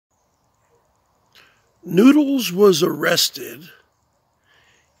Noodles was arrested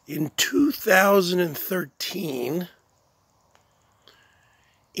in 2013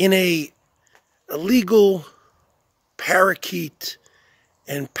 in a illegal parakeet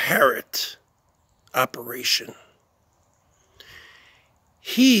and parrot operation.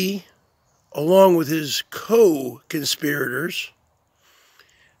 He, along with his co-conspirators,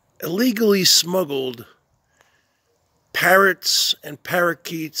 illegally smuggled parrots and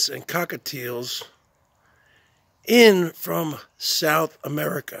parakeets and cockatiels in from South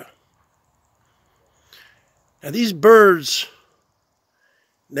America. Now, these birds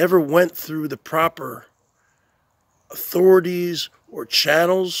never went through the proper authorities or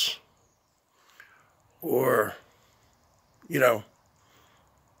channels or,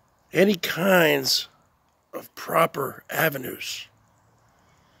 any kinds of proper avenues.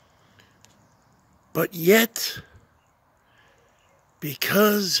 But yet,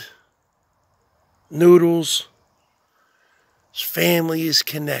 because Noodles' family is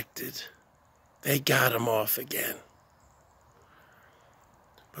connected, they got him off again.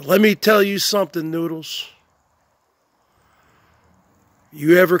 But let me tell you something, Noodles.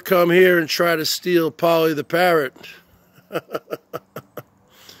 You ever come here and try to steal Polly the parrot,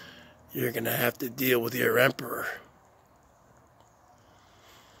 you're going to have to deal with your emperor.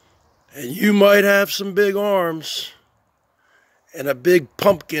 And you might have some big arms and a big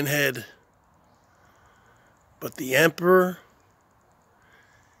pumpkin head, but the emperor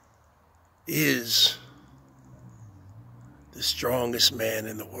is the strongest man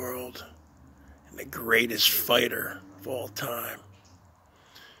in the world and the greatest fighter of all time.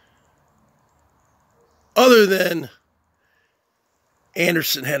 Other than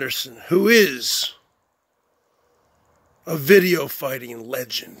Anderson Henderson, who is a video fighting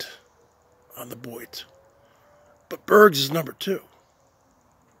legend on the BOYT. But BERGS is number 2.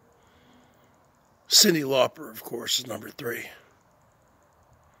 Cyndi Lauper, of course, is number 3.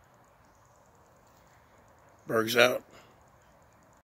 BERGS out.